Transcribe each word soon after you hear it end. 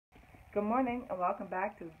Good morning and welcome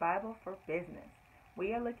back to Bible for Business.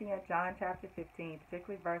 We are looking at John chapter 15,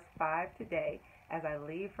 particularly verse 5 today, as I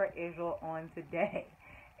leave for Israel on today.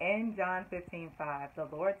 In John 15:5,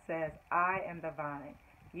 the Lord says, I am the vine,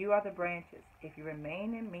 you are the branches. If you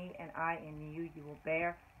remain in me and I in you, you will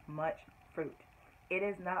bear much fruit. It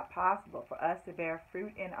is not possible for us to bear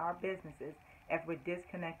fruit in our businesses if we're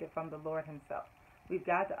disconnected from the Lord himself. We've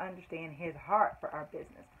got to understand his heart for our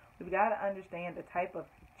business. We've got to understand the type of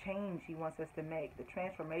change he wants us to make, the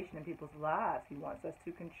transformation in people's lives he wants us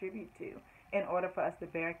to contribute to in order for us to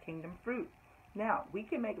bear kingdom fruit. Now, we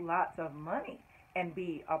can make lots of money and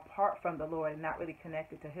be apart from the Lord and not really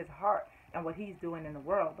connected to his heart and what he's doing in the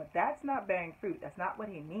world, but that's not bearing fruit. That's not what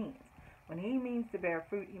he means. When he means to bear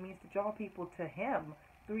fruit, he means to draw people to him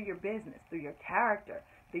through your business, through your character,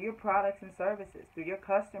 through your products and services, through your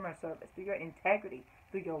customer service, through your integrity,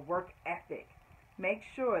 through your work ethic. Make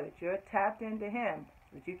sure that you're tapped into him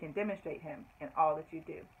so that you can demonstrate him in all that you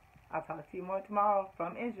do. I'll talk to you more tomorrow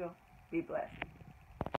from Israel. Be blessed.